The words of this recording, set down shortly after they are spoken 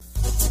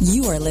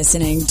You are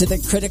listening to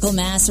the Critical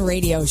Mass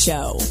Radio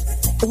Show,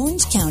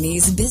 Orange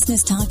County's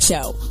business talk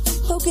show,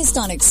 focused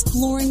on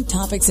exploring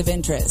topics of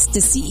interest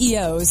to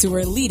CEOs who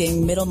are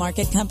leading middle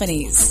market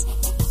companies.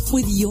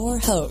 With your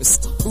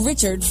host,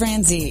 Richard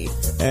Franzi.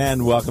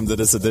 And welcome to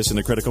this edition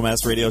of Critical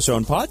Mass Radio Show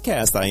and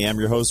Podcast. I am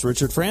your host,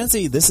 Richard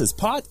Franzi. This is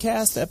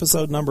podcast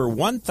episode number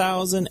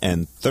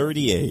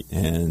 1038.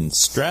 And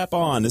strap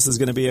on. This is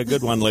going to be a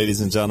good one,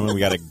 ladies and gentlemen. We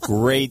got a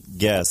great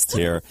guest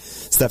here.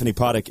 Stephanie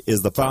Potok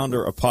is the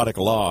founder of Potok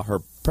Law. Her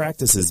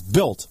practice is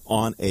built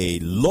on a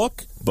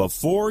look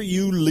before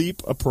you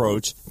leap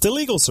approach to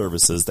legal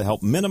services to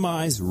help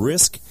minimize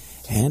risk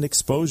and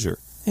exposure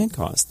and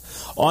cost.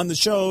 On the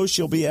show,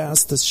 she'll be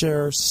asked to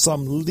share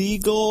some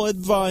legal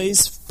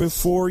advice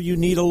before you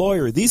need a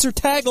lawyer. These are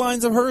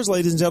taglines of hers,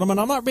 ladies and gentlemen.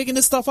 I'm not making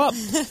this stuff up.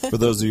 For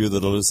those of you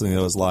that are listening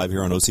to us live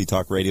here on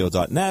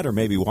octalkradio.net or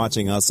maybe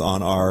watching us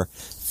on our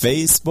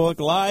Facebook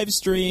live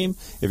stream,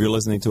 if you're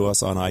listening to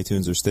us on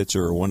iTunes or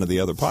Stitcher or one of the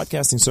other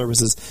podcasting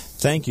services,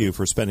 thank you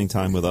for spending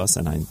time with us.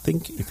 And I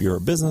think if you're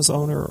a business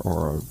owner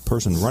or a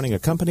person running a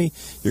company,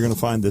 you're going to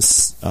find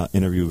this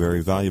interview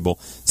very valuable.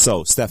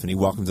 So, Stephanie,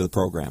 welcome to the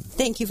program.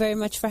 Thank you very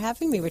much for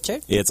having me,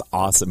 Richard. It's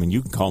awesome, and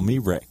you can call me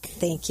Rick.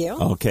 Thank you.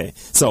 Okay,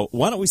 so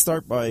why don't we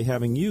start by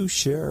having you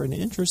share an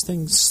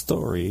interesting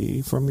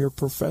story from your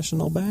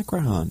professional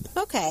background.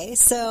 Okay,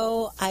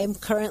 so I'm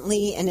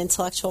currently an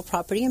intellectual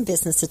property and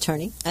business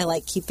attorney. I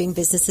like keeping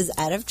businesses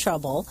out of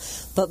trouble,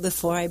 but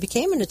before I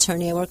became an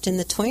attorney, I worked in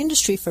the toy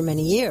industry for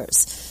many years.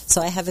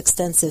 So I have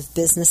extensive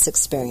business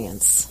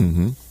experience,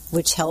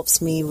 which helps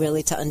me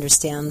really to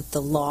understand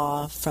the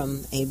law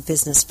from a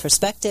business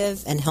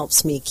perspective and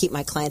helps me keep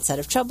my clients out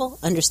of trouble,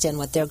 understand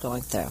what they're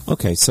going through.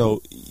 Okay,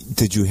 so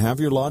did you have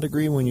your law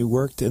degree when you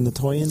worked in the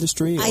toy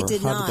industry? I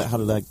did not. How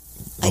did that?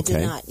 I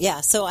did not,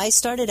 yeah. So I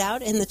started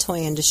out in the toy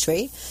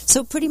industry.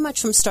 So pretty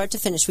much from start to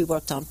finish, we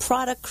worked on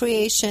product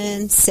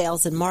creation,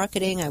 sales and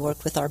marketing. I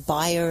worked with our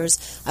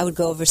buyers. I would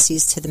go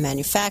overseas to the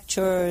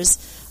manufacturers,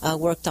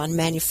 worked on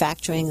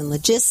manufacturing and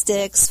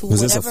logistics. Was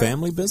this a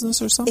family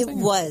business or something? It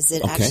was.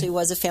 It actually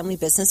was a family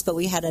business, but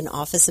we had an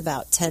office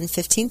about 10,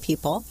 15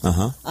 people.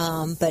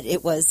 But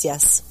it was,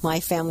 yes, my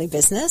family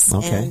business.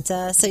 Okay. And so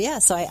I was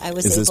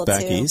able to... Is this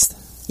back east?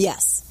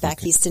 Yes,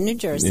 back east in New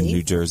Jersey. In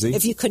New Jersey?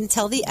 If you couldn't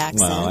tell the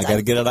accent. Well, I got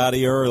to get it out of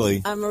you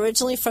early. I'm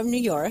originally from New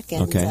York,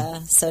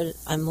 and so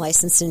I'm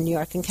licensed in New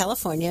York and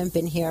California and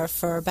been here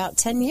for about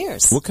 10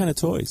 years. What kind of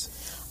toys?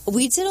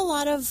 We did a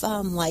lot of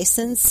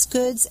licensed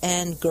goods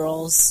and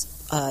girls'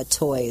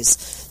 toys.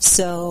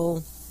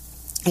 So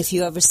if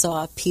you ever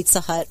saw Pizza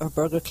Hut or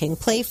Burger King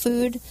play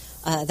food,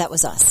 that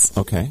was us.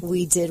 Okay.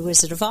 We did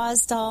Wizard of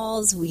Oz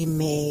dolls. We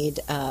made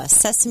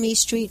Sesame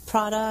Street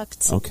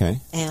product. Okay.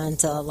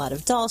 And a lot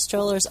of doll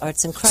strollers,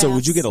 arts and crafts. So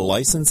would you get a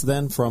license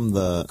then from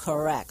the...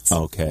 Correct.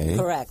 Okay.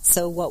 Correct.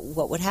 So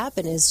what would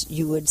happen is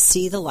you would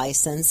see the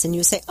license and you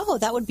would say, oh,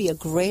 that would be a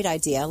great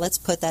idea. Let's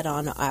put that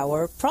on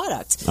our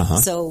product.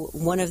 So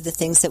one of the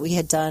things that we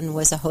had done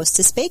was a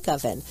Hostess bake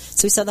oven.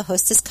 So we saw the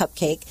Hostess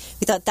cupcake.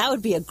 We thought that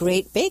would be a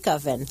great bake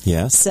oven.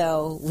 Yes.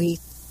 So we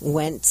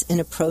went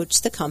and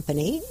approached the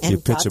company and you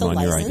pitch got them the on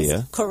license. your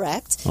idea.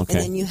 Correct. Okay.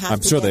 And then you have I'm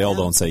to sure get they all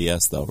them. don't say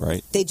yes, though,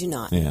 right? They do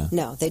not. Yeah.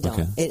 No, they don't.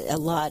 Okay.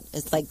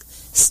 It's like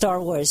Star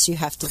Wars. You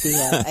have to be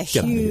a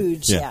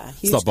huge, huge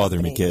Stop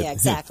bothering company. me, kid. Yeah,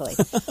 exactly.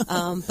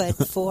 But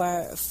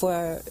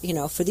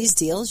for these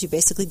deals, you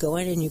basically go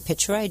in and you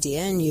pitch your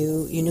idea and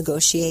you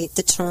negotiate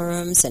the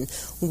terms and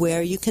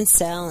where you can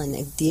sell and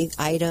the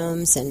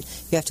items, and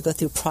you have to go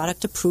through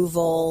product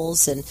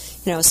approvals and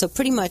so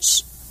pretty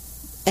much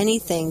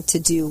anything to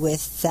do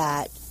with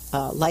that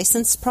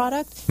licensed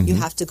product, you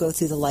have to go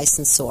through the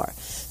licensor.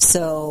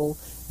 So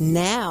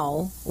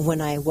now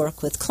when I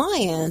work with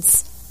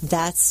clients,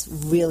 that's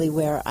really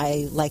where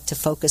I like to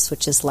focus,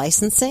 which is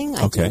licensing.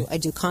 I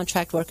do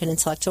contract work and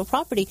intellectual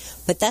property,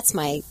 but that's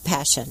my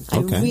passion. I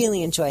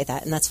really enjoy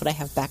that, and that's what I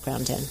have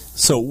background in.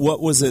 So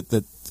what was it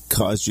that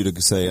caused you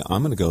to say,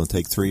 I'm going to go and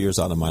take 3 years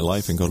out of my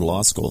life and go to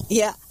law school?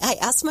 Yeah, I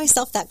ask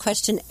myself that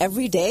question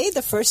every day,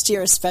 the first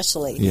year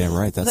especially. Yeah,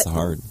 right. That's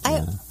hard.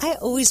 I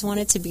always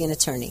wanted to be an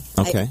attorney.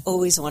 Okay. I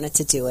always wanted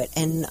to do it.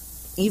 And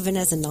even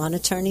as a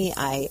non-attorney,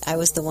 I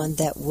was the one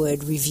that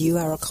would review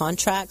our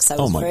contracts. I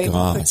was very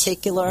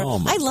particular.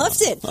 I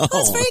loved it. It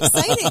was very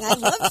exciting. I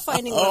loved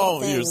finding little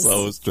things. You're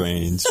so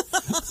strange.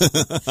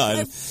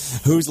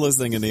 Who's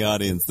listening in the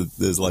audience that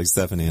is like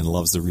Stephanie and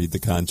loves to read the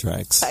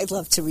contracts? I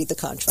love to read the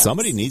contracts.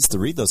 Somebody needs to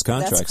read those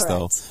contracts,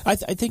 though. I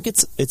think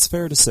it's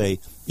fair to say,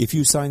 if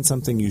you sign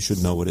something, you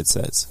should know what it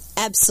says.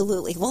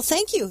 Absolutely. Well,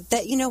 thank you.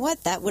 You know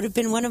what? That would have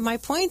been one of my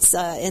points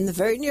in the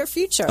very near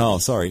future. Oh,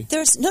 sorry.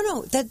 That's perfect.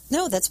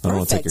 I don't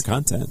want to take your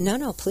content.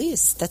 No,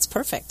 please. That's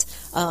perfect.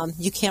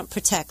 You can't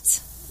protect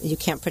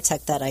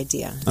that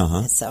idea.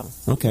 So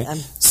okay.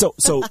 So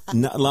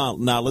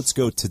now let's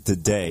go to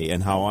today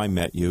and how I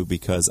met you,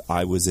 because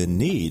I was in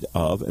need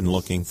of and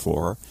looking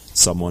for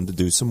someone to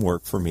do some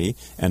work for me,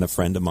 and a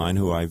friend of mine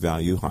who I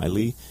value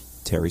highly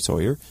Terry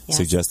Sawyer, Yes.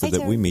 suggested Hi, that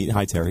Terry. we meet.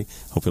 Hi, Terry.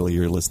 Hopefully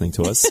you're listening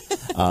to us.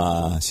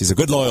 She's a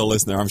good, loyal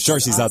listener. I'm sure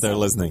she's out there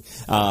listening.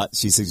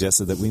 She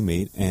suggested that we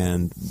meet,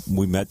 and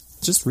we met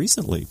just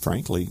recently,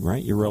 frankly,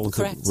 right? You're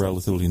Correct.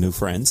 relatively new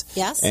friends.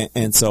 Yes.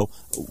 And so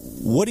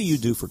what do you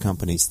do for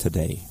companies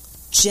today?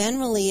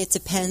 Generally, it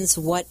depends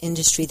what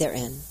industry they're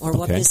in or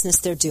what Okay. business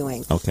they're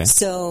doing. Okay.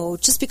 So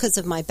just because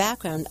of my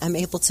background, I'm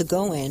able to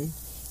go in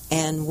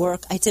and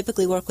work. I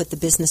typically work with the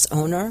business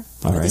owner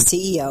All or right. the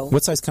CEO.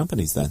 What size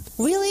companies then?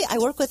 Really, I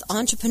work with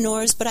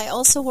entrepreneurs, but I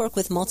also work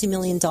with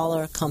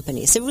multi-million-dollar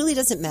companies. It really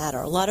doesn't matter.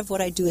 A lot of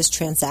what I do is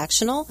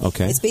transactional.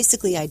 Okay. It's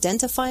basically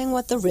identifying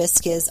what the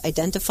risk is,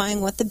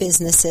 identifying what the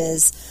business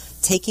is,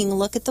 taking a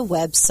look at the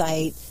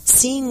website,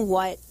 seeing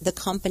what the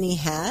company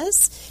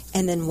has,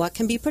 and then what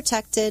can be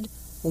protected,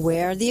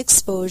 where the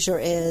exposure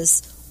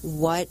is,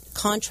 what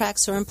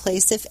contracts are in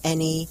place, if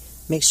any.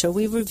 Make sure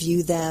we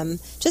review them.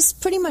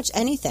 Just pretty much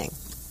anything.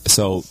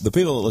 So the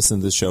people that listen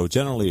to this show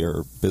generally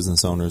are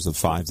business owners of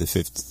 $5 to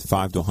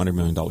 $100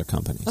 million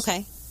companies.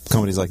 Okay.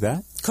 Companies like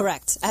that?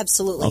 Correct,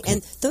 absolutely, Okay.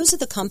 and those are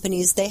the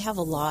companies. They have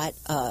a lot.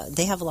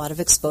 They have a lot of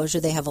exposure.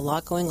 They have a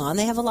lot going on.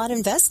 They have a lot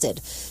invested,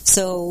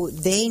 so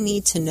they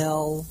need to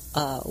know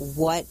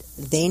what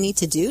they need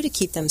to do to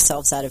keep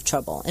themselves out of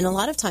trouble. And a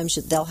lot of times,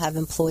 they'll have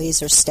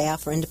employees or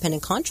staff or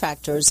independent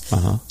contractors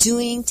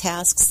doing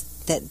tasks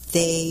that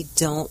they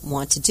don't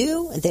want to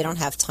do and they don't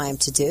have time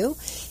to do.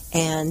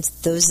 And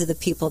those are the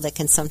people that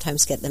can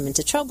sometimes get them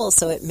into trouble.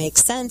 So it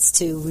makes sense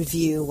to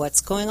review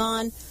what's going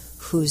on,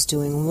 who's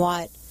doing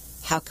what.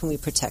 How can we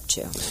protect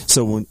you?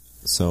 So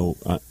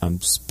I'm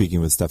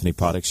speaking with Stephanie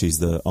Potic. She's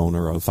the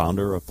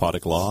founder of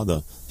Potic Law,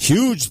 the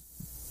huge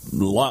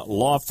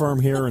law firm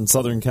here in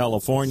Southern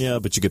California,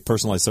 but you get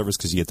personalized service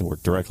because you get to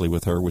work directly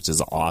with her, which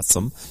is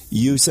awesome.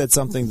 You said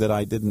something that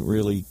I didn't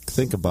really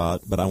think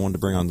about, but I wanted to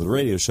bring onto the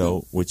radio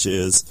show, which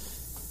is,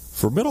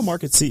 for middle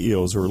market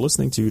CEOs who are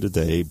listening to you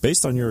today,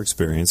 based on your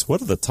experience,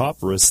 what are the top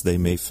risks they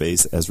may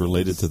face as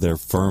related to their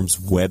firm's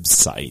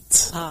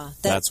website?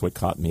 That's what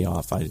caught me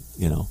off.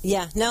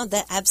 Yeah, no,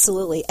 that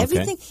absolutely.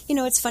 Everything,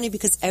 it's funny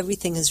because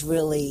everything is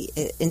really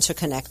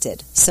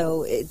interconnected.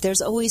 So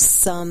there's always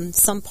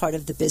some part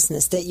of the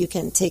business that you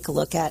can take a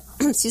look at,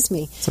 excuse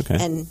me, okay.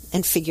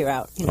 and figure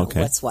out,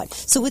 what's what.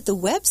 So with the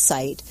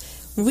website,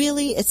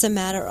 really it's a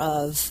matter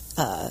of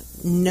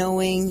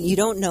knowing you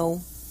don't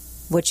know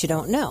what you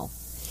don't know.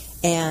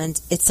 And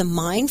it's a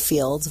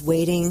minefield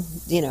waiting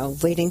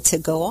to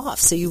go off.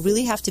 So you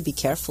really have to be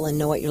careful and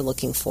know what you're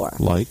looking for.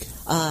 Like?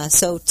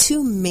 So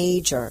two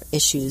major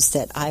issues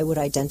that I would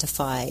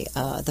identify.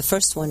 The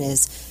first one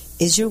is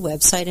your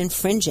website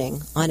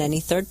infringing on any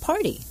third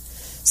party?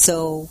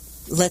 So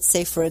let's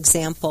say, for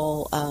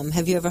example,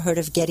 have you ever heard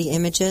of Getty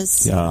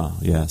Images? Yeah,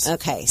 yes.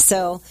 Okay,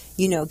 so,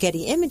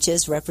 Getty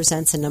Images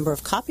represents a number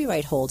of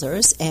copyright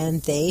holders,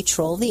 and they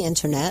troll the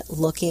internet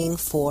looking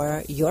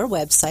for your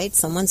website,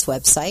 someone's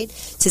website,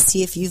 to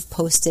see if you've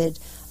posted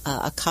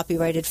a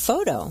copyrighted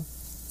photo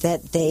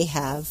that they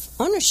have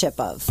ownership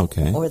of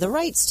or the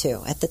rights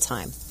to at the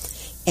time.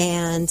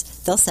 And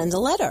they'll send a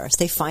letter.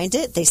 They find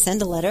it, they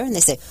send a letter, and they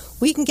say,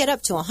 we can get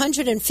up to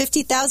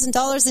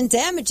 $150,000 in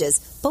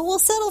damages, but we'll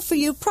settle for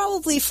you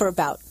probably for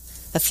about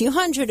a few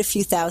hundred, a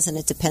few thousand.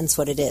 It depends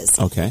what it is.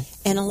 Okay.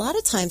 And a lot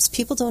of times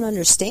people don't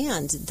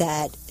understand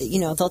that,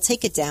 they'll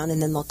take it down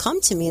and then they'll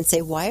come to me and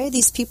say, why are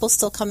these people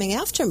still coming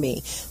after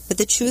me? But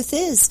the truth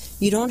is,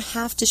 you don't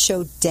have to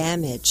show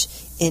damage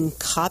in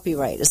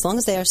copyright. As long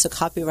as they have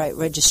copyright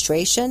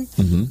registration,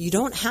 you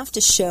don't have to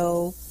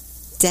show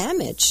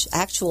damage,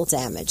 actual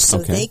damage. So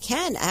they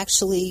can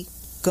actually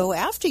go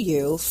after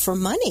you for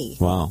money.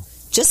 Wow.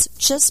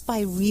 Just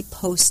by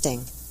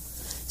reposting.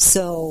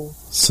 So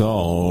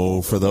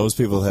for those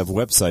people that have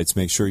websites,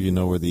 make sure you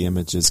know where the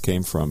images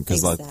came from,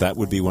 because that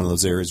would be one of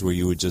those areas where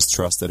you would just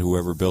trust that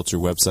whoever built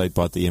your website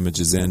bought the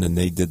images in and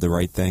they did the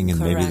right thing, and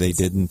maybe they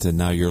didn't, and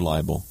now you're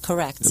liable.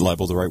 Correct. Is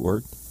liable the right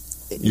word?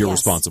 You're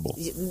responsible.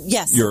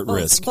 Yes. You're at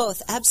risk.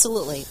 Both,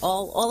 absolutely.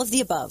 All of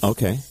the above.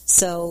 Okay.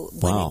 So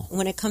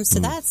when it comes to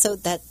that, so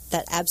that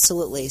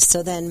absolutely.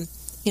 So then,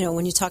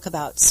 when you talk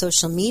about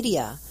social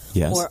media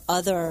or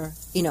other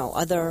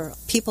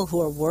people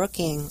who are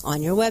working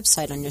on your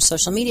website, on your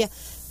social media,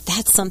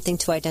 that's something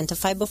to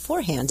identify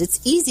beforehand. It's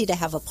easy to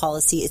have a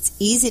policy. It's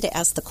easy to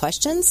ask the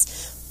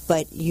questions,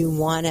 but you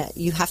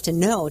have to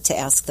know to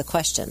ask the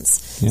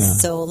questions. Yeah.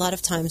 So a lot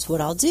of times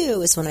what I'll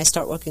do is when I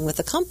start working with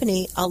a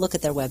company, I'll look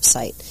at their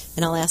website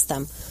and I'll ask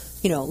them,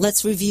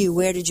 let's review,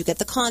 where did you get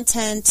the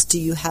content? Do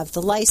you have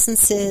the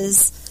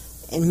licenses?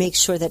 And make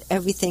sure that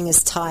everything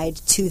is tied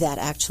to that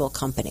actual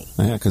company.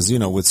 Yeah, because,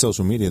 with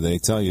social media, they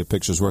tell you a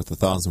picture's worth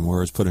 1,000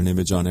 words. Put an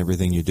image on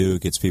everything you do.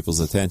 It gets people's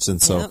attention.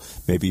 So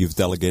maybe you've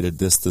delegated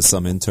this to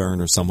some intern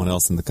or someone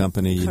else in the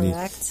company.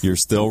 Correct. You're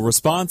still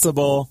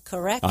responsible.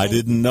 Correct. I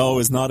didn't know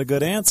is not a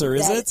good answer,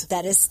 is it?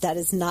 That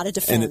is not a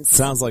defense. And it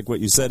sounds like what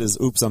you said is,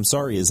 oops, I'm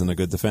sorry, isn't a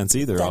good defense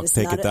either. I'll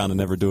take it down and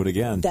never do it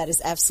again. That is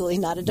absolutely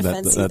not a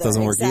defense either. That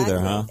doesn't work either,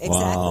 huh? Exactly.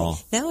 Wow.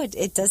 No,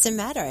 it doesn't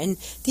matter. And,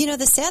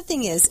 the sad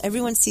thing is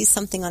everyone sees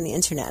something on the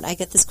internet. I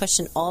get this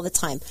question all the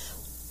time.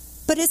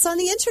 But it's on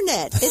the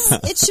internet.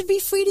 It should be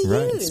free to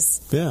use.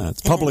 Yeah,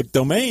 it's public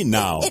domain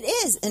now. It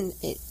is, and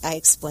I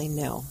explain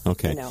no.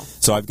 Okay. No.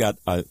 So I've got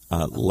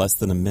less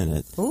than a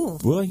minute. Ooh.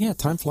 Well, yeah,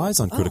 time flies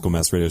on Critical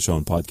Mass Radio Show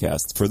and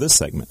Podcast for this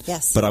segment.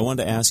 Yes. But I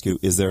wanted to ask you,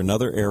 is there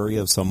another area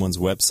of someone's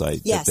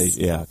website? Yes.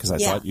 Because I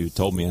thought you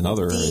told me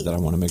another area that I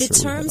want to make sure we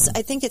hit on.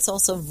 I think it's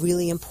also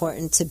really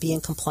important to be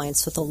in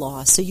compliance with the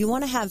law. So you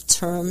want to have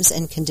terms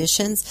and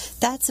conditions.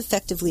 That's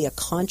effectively a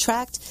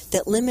contract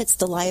that limits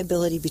the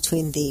liability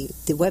between the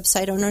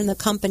website owner and the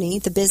company,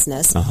 the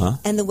business,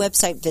 and the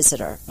website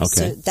visitor. Okay.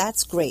 So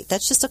that's great.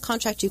 That's just a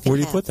contract you can have. Where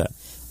do you put that?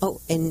 Oh,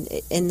 in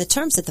the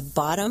terms at the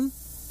bottom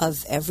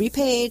of every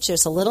page,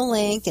 there's a little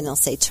link, and it'll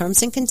say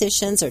terms and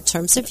conditions or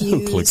terms of use.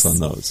 Who clicks on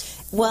those?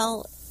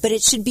 Well, but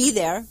it should be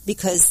there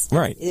because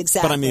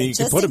exactly. But I mean, you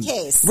just can put in them,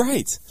 case.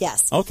 Right.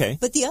 Yes. Okay.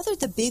 But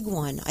the big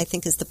one, I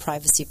think, is the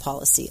privacy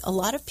policy. A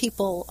lot of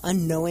people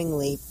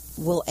unknowingly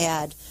will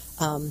add,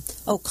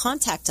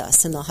 contact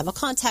us, and they'll have a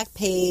contact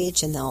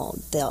page, and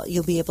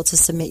you'll be able to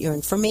submit your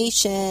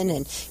information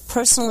and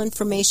personal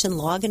information,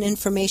 login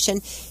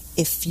information.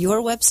 If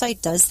your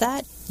website does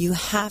that, you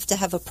have to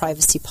have a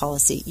privacy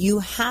policy. You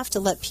have to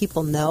let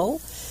people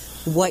know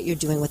what you're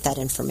doing with that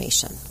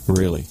information.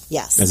 Really?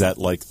 Yes. Is that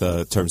like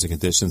the terms and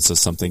conditions? So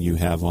something you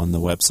have on the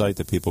website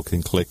that people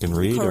can click and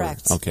read?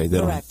 Correct. Okay.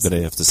 Correct. Do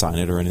they have to sign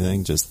it or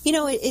anything? Just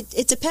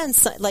it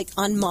depends. Like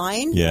on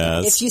mine,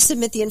 yes. If you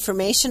submit the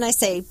information, I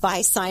say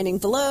by signing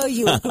below,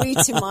 you agree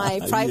to my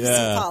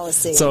privacy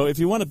policy. So if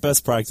you want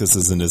best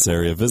practices in this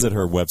area, visit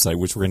her website,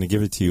 which we're going to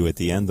give it to you at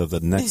the end of the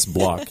next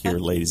block here,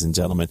 ladies and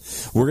gentlemen.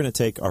 We're going to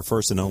take our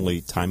first and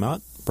only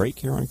timeout break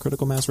here on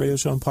Critical Mass Radio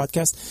Show and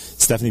Podcast.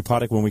 Stephanie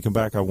Potic, when we come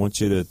back, I want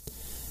you to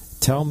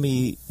tell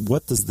me,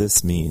 what does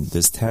this mean,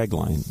 this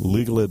tagline,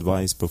 legal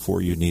advice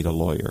before you need a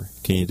lawyer?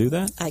 Can you do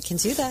that? I can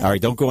do that. All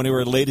right, don't go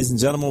anywhere, ladies and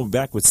gentlemen. We'll be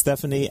back with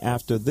Stephanie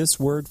after this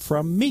word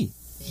from me.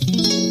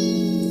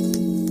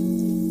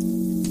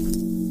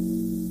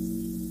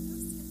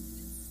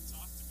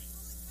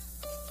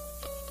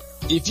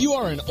 If you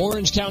are an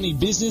Orange County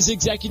business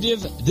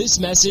executive, this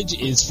message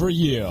is for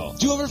you.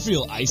 Do you ever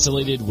feel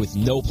isolated with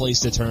no place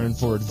to turn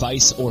for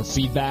advice or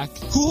feedback?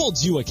 Who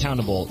holds you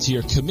accountable to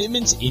your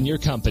commitments in your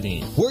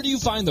company? Where do you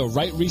find the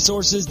right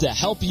resources to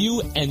help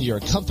you and your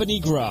company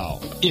grow?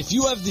 If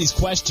you have these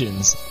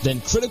questions, then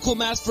Critical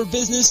Mass for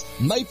Business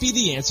might be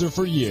the answer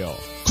for you.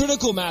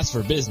 Critical Mass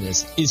for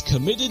Business is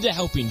committed to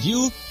helping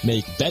you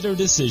make better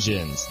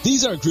decisions.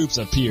 These are groups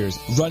of peers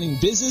running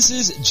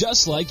businesses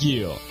just like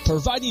you,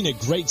 providing a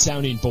great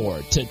sounding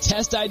board to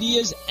test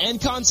ideas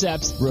and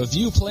concepts,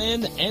 review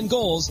plans and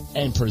goals,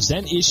 and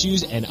present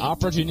issues and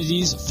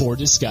opportunities for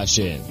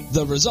discussion.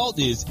 The result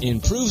is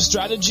improved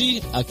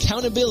strategy,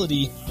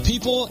 accountability,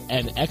 people,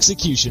 and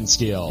execution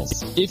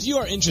skills. If you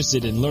are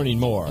interested in learning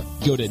more,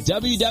 go to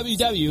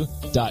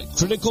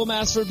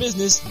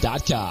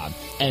www.criticalmassforbusiness.com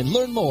and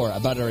learn more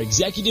about our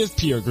executive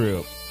peer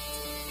group.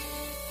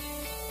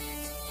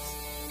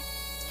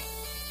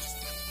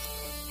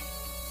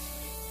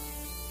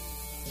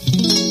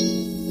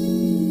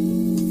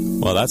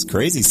 Well, that's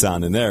crazy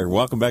sounding there.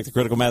 Welcome back to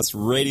Critical Mass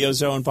Radio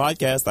Show and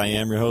Podcast. I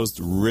am your host,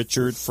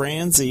 Richard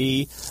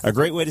Franzi. A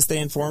great way to stay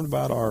informed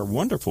about our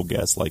wonderful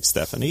guests like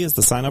Stephanie is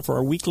to sign up for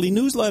our weekly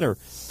newsletter.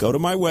 Go to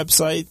my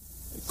website,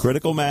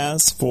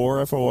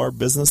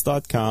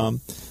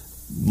 criticalmass4forbusiness.com.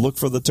 Look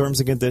for the terms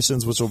and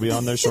conditions, which will be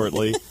on there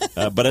shortly.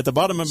 But at the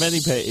bottom of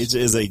any page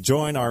is a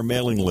join our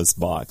mailing list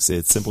box.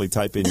 It's simply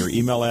type in your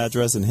email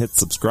address and hit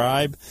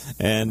subscribe,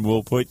 and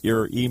we'll put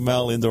your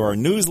email into our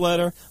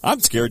newsletter. I'm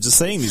scared just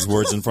saying these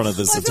words in front of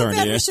this attorney.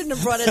 I shouldn't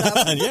have brought it up.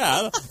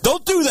 Yeah,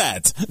 don't do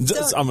that.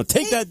 I'm going to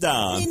take that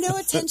down. Pay no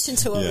attention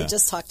to what we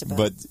just talked about.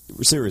 But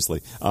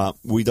seriously,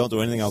 we don't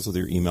do anything else with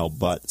your email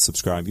but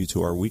subscribe you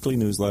to our weekly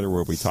newsletter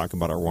where we talk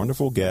about our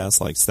wonderful guests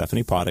like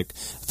Stephanie Potic,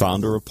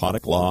 founder of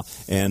Potic Law.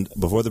 And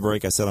before the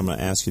break, I said I'm going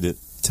to ask you to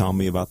tell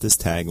me about this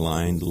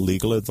tagline,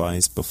 legal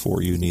advice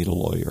before you need a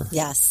lawyer.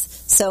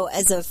 Yes. So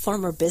as a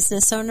former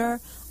business owner,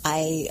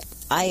 I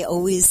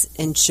always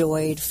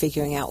enjoyed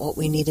figuring out what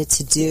we needed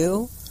to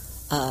do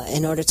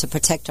in order to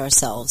protect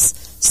ourselves.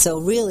 So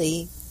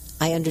really,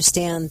 I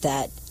understand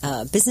that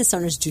business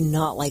owners do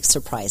not like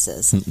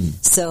surprises.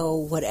 Mm-mm. So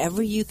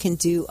whatever you can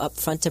do up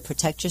front to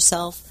protect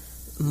yourself,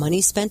 money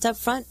spent up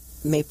front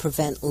may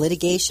prevent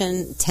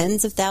litigation,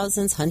 tens of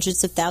thousands,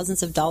 hundreds of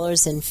thousands of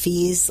dollars in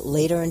fees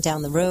later and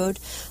down the road.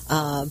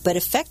 But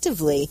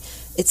effectively,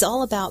 it's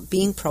all about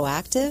being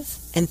proactive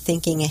and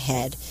thinking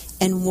ahead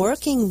and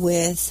working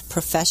with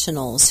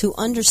professionals who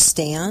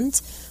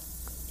understand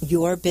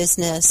your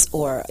business,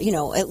 or,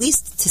 at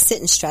least to sit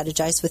and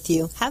strategize with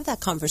you, have that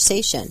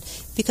conversation,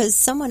 because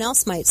someone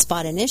else might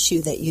spot an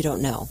issue that you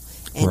don't know.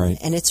 And, right.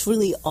 And it's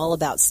really all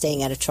about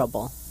staying out of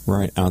trouble.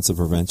 Right. Ounce of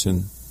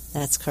prevention.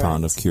 That's correct.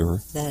 Pound of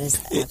cure. That is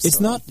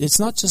absolutely. It's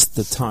not just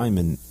the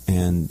time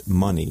and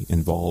money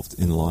involved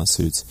in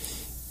lawsuits.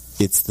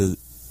 It's the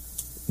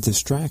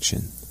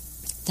distraction.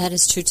 That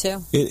is true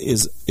too. It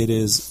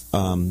is.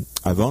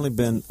 I've only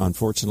been,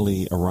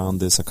 unfortunately, around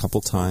this a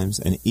couple times,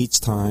 and each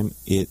time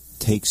it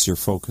takes your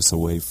focus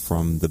away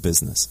from the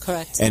business.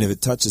 Correct. And if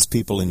it touches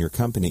people in your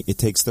company, it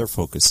takes their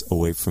focus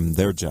away from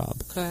their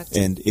job. Correct.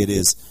 And it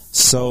is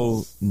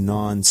so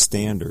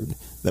non-standard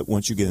that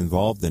once you get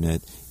involved in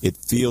it, it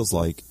feels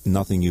like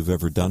nothing you've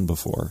ever done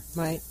before.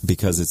 Right.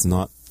 Because it's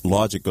not,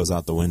 logic goes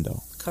out the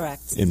window.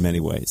 Correct. In many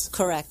ways.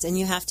 Correct. And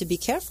you have to be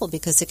careful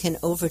because it can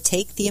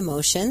overtake the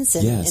emotions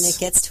and, Yes. and it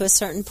gets to a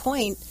certain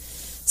point.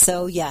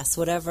 So, yes,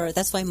 whatever.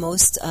 That's why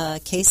most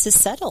cases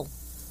settle,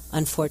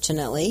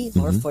 unfortunately,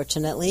 or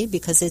fortunately,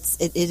 because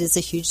it is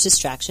a huge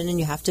distraction and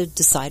you have to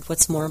decide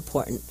what's more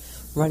important,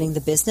 running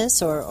the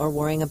business or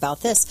worrying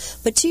about this.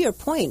 But to your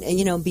point,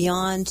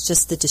 beyond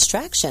just the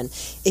distraction,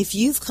 if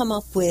you've come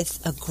up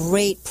with a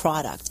great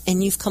product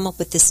and you've come up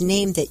with this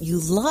name that you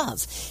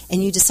love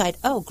and you decide,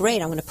 oh,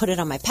 great, I'm going to put it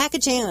on my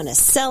packaging, I'm going to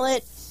sell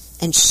it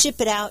and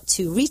ship it out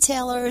to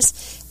retailers,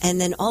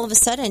 and then all of a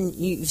sudden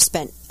you've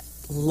spent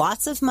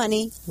lots of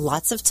money,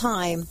 lots of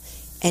time,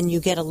 and you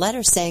get a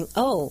letter saying,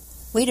 oh,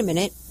 wait a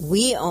minute,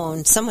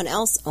 someone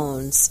else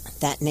owns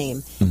that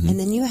name, and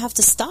then you have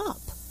to stop.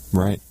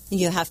 Right.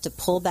 You have to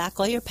pull back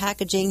all your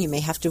packaging. You may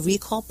have to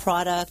recall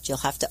product. You'll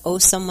have to owe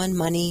someone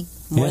money,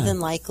 more than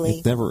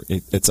likely.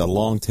 It's a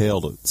long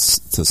tail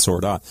to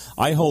sort out.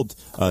 I hold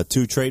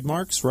 2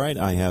 trademarks, right?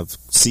 I have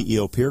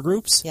CEO peer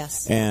groups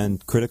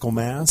and critical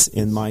mass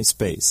in my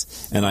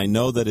space. And I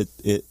know that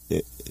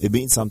it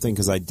means something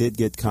because I did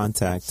get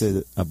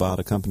contacted about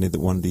a company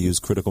that wanted to use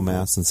critical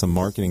mass in some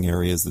marketing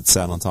areas that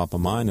sat on top of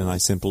mine, and I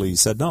simply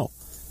said no.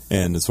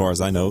 And as far as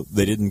I know,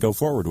 they didn't go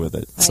forward with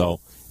it. Right. So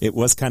it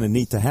was kind of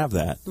neat to have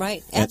that.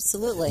 Right,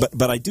 absolutely.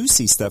 But I do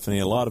see, Stephanie,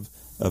 a lot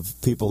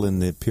of people in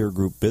the peer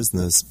group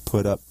business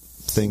put up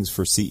things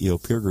for CEO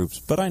peer groups,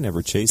 but I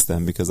never chase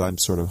them because I'm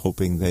sort of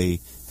hoping they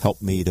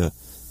help me to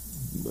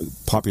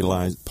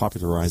popularize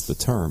the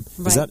term.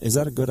 Right. Is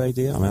that a good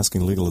idea? I'm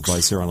asking legal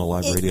advice here on a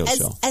live radio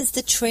show. As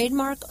the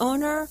trademark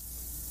owner,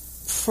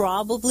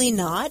 probably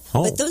not.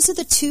 Oh. But those are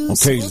the two.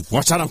 Okay,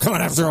 watch out! I'm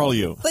coming after all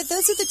you. But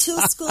those are the two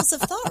schools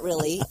of thought,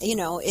 really.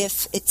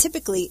 If it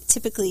typically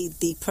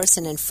the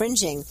person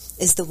infringing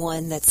is the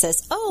one that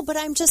says, "Oh, but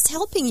I'm just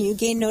helping you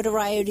gain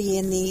notoriety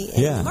in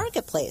the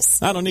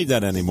marketplace." I don't need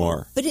that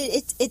anymore. But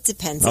it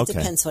depends. Okay. It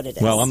depends what it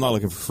is. Well, I'm not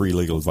looking for free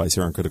legal advice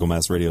here on Critical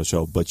Mass Radio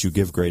Show, but you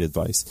give great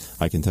advice.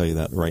 I can tell you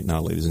that right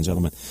now, ladies and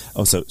gentlemen.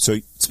 Oh, so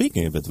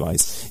speaking of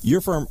advice,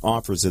 your firm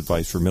offers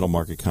advice for middle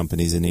market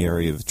companies in the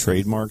area of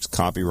trademarks,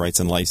 copyrights,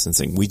 and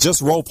licensing. We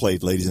just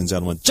role-played, ladies and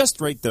gentlemen, just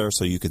right there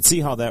so you could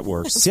see how that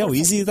works. See how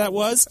easy that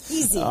was?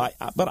 Easy.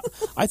 But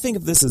I think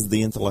of this as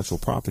the intellectual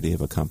property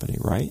of a company,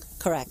 right?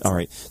 Correct. All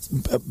right.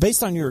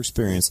 Based on your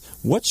experience,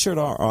 what should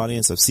our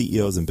audience of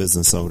CEOs and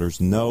business owners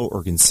know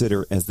or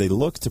consider as they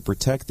look to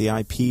protect the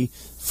IP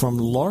from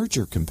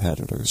larger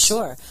competitors?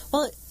 Sure.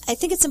 Well, I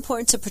think it's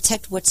important to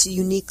protect what's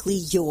uniquely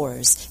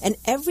yours. And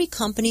every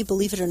company,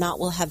 believe it or not,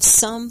 will have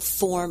some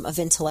form of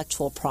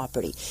intellectual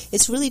property.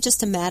 It's really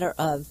just a matter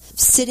of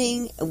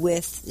sitting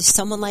with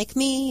someone like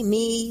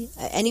me,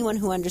 anyone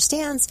who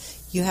understands.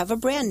 You have a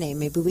brand name.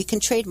 Maybe we can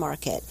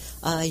trademark it.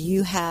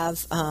 You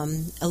have a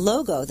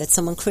logo that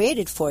someone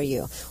created for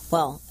you.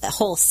 Well, a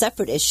whole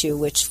separate issue,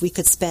 which we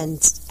could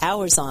spend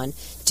hours on.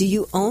 Do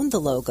you own the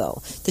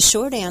logo? The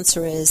short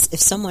answer is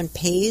if someone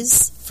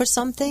pays for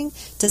something,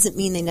 doesn't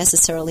mean they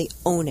necessarily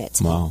own it.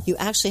 Wow. You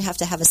actually have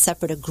to have a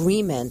separate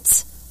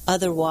agreement.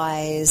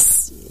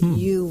 Otherwise,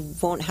 you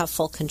won't have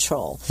full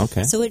control.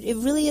 Okay. So it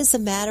really is a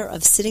matter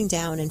of sitting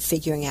down and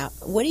figuring out,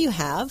 what do you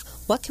have?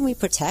 What can we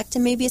protect?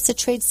 And maybe it's a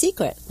trade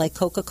secret, like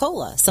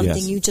Coca-Cola,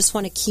 something you just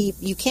want to keep.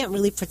 You can't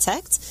really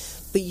protect,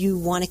 but you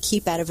want to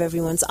keep out of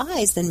everyone's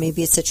eyes, then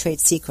maybe it's a trade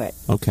secret.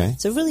 Okay.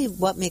 So really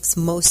what makes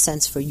most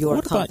sense for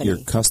your company. What about your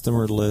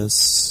customer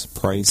lists,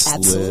 price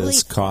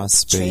lists,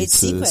 cost Trade basis?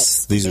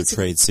 secrets. These are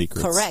trade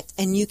secrets. Correct.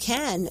 And you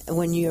can,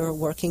 when you're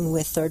working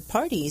with third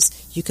parties,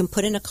 you can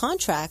put in a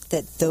contract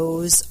that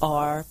those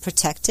are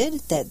protected,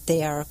 that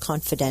they are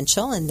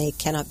confidential, and they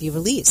cannot be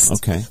released.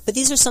 Okay. But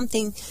these are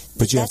something...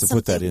 But you have to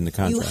put that in the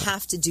contract. You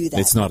have to do that.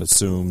 It's not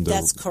assumed.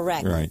 That's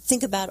correct. Right.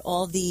 Think about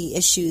all the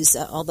issues,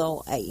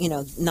 although,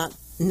 not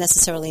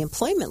necessarily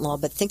employment law,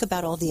 but think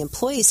about all the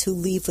employees who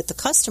leave with the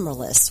customer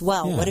list.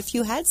 Well, what if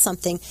you had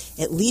something,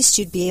 at least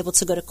you'd be able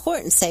to go to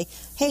court and say,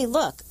 hey,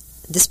 look,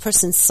 this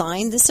person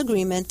signed this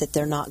agreement that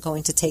they're not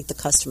going to take the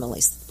customer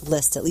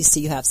list, at least so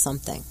you have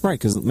something. Right,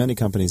 because many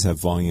companies have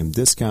volume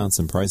discounts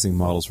and pricing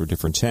models for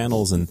different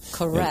channels, and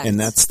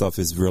that stuff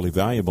is really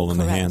valuable in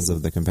the hands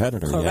of the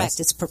competitor. Correct. Yes?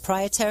 It's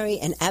proprietary,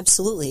 and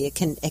absolutely, it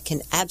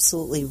can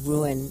absolutely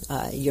ruin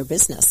your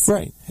business.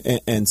 Right,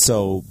 and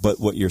so, but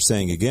what you're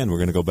saying again, we're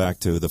going to go back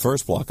to the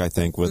first block, I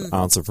think, with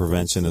ounce of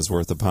prevention is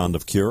worth a pound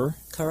of cure.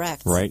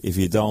 Correct. Right, if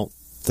you don't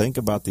think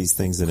about these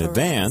things in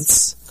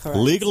advance. Correct.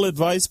 Legal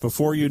advice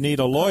before you need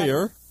a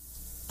lawyer.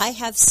 I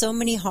have so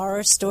many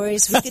horror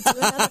stories. We could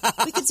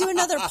do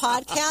another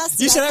podcast.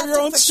 You should have your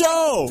own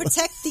show.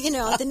 Protect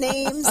the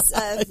names.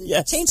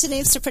 Yes. Change the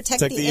names to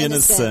protect the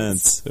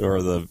innocent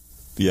or the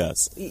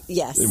yes.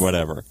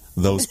 Whatever.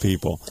 those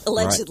people.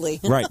 Allegedly.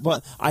 Right.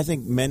 Well, I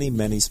think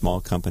many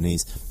small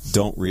companies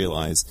don't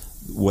realize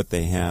what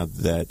they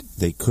have, that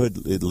they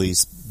could, at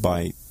least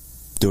by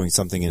doing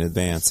something in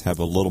advance, have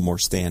a little more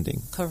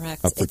standing.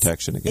 Correct. Of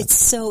protection against. It's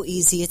so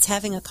easy. It's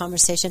having a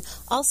conversation.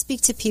 I'll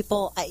speak to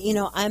people.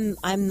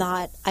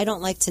 I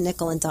don't like to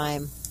nickel and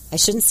dime. I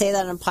shouldn't say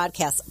that on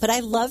podcasts, but I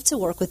love to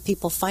work with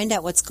people, find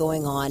out what's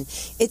going on.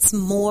 It's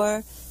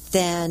more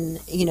than,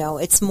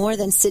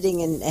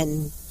 sitting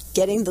and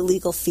getting the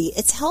legal fee.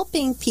 It's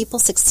helping people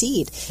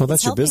succeed. Well,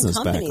 that's it's your business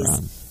companies.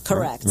 Background.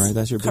 Correct. Right?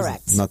 That's your business.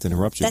 Correct. Not to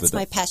interrupt you. That's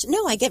my passion.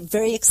 No, I get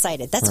very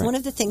excited. That's right. one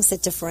of the things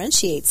that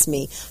differentiates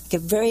me. I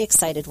get very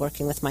excited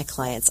working with my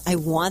clients. I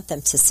want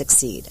them to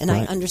succeed, and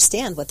right. I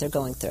understand what they're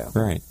going through.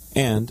 Right.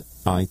 And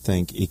I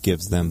think it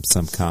gives them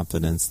some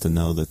confidence to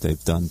know that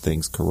they've done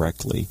things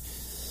correctly.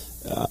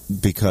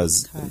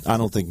 Because Correct. I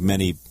don't think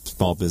many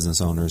small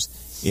business owners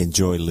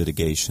enjoy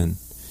litigation,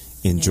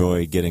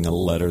 enjoy getting a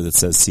letter that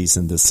says cease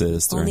and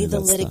desist. Only or the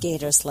any of that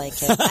litigators like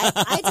it.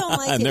 I don't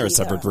like it and they're either. a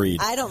separate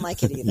breed. I don't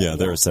like it either. Yeah,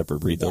 they're a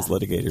separate breed, those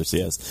litigators,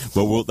 yes.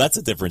 But that's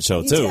a different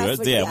show, too.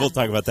 Yeah, We'll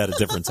talk about that at a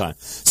different time.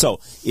 So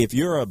if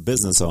you're a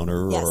business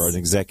owner Yes. or an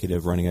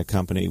executive running a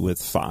company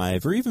with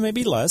 5 or even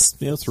maybe less,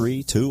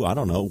 3, 2, I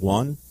don't know,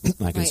 1,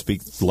 I can Right.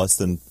 speak less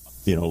than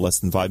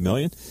 5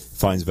 million,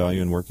 finds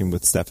value in working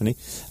with Stephanie.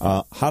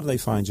 How do they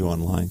find you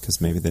online? Because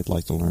maybe they'd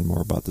like to learn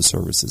more about the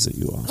services that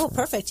you offer. Oh,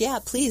 perfect. Yeah,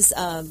 please.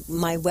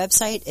 My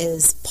website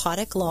is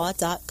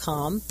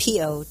poticklaw.com,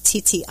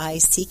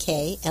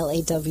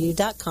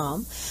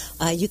 POTTICKLAW.com.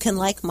 You can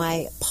like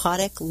my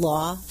Potic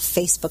Law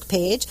Facebook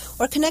page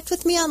or connect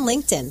with me on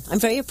LinkedIn. I'm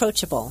very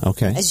approachable,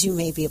 Okay. as you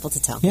may be able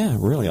to tell. Yeah,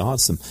 really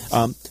awesome.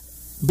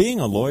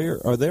 Being a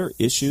lawyer, are there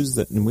issues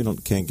that, and we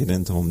can't get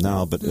into them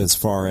now, but as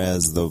far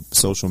as the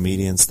social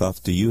media and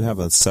stuff, do you have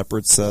a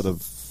separate set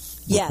of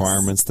Yes.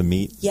 requirements to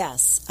meet?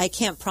 Yes. I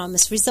can't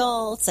promise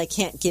results. I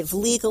can't give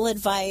legal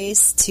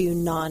advice to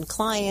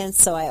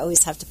non-clients, so I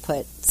always have to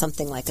put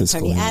something like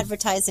attorney Disclaimer.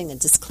 advertising, a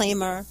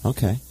disclaimer.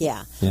 Okay.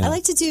 Yeah. Yeah. I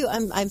like to do,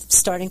 I'm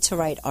starting to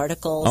write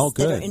articles Oh,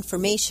 that are good.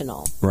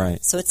 informational.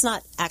 Right. So it's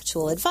not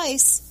actual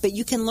advice, but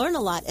you can learn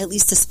a lot, at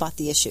least to spot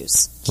the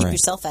issues. Keep Right.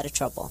 yourself out of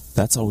trouble.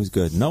 That's always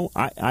good. No,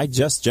 I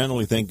just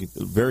generally think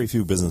very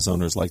few business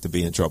owners like to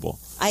be in trouble.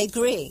 I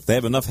agree. They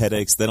have enough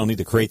headaches. They don't need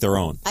to create their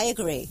own. I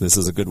agree. This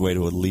is a good way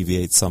to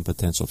alleviate some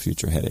potential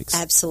future headaches.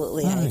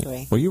 Absolutely, All I right.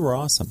 agree. Well, you were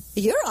awesome.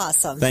 You're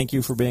awesome. Thank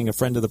you for being a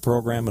friend of the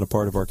program and a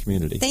part of our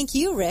community. Thank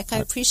you, Rick. I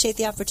appreciate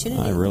the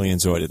opportunity. I really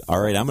enjoyed it. All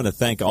right, I'm going to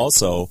thank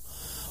also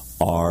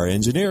our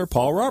engineer,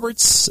 Paul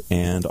Roberts,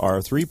 and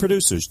our 3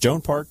 producers,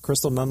 Joan Park,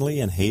 Crystal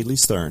Nunley, and Haley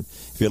Stern.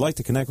 If you'd like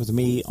to connect with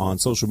me on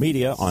social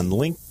media, on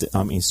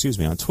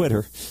on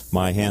Twitter,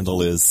 my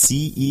handle is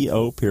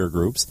CEO Peer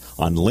Groups.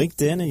 On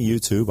LinkedIn and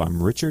YouTube,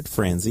 I'm Richard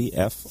Franzi,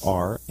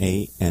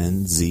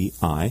 Franzi.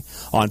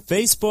 On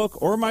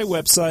Facebook or my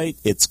website,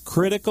 it's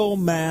Critical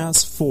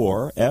Mass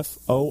 4,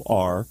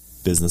 FOR,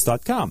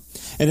 business.com.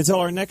 And until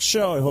our next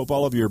show, I hope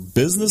all of your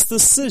business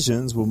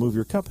decisions will move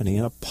your company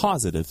in a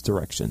positive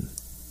direction.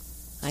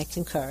 I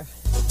concur.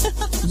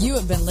 You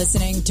have been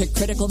listening to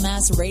Critical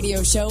Mass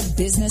Radio Show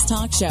Business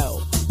Talk Show,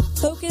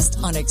 focused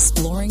on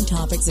exploring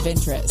topics of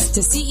interest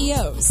to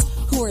CEOs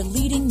who are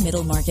leading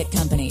middle market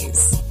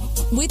companies.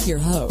 With your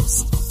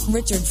host,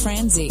 Richard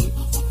Franzi.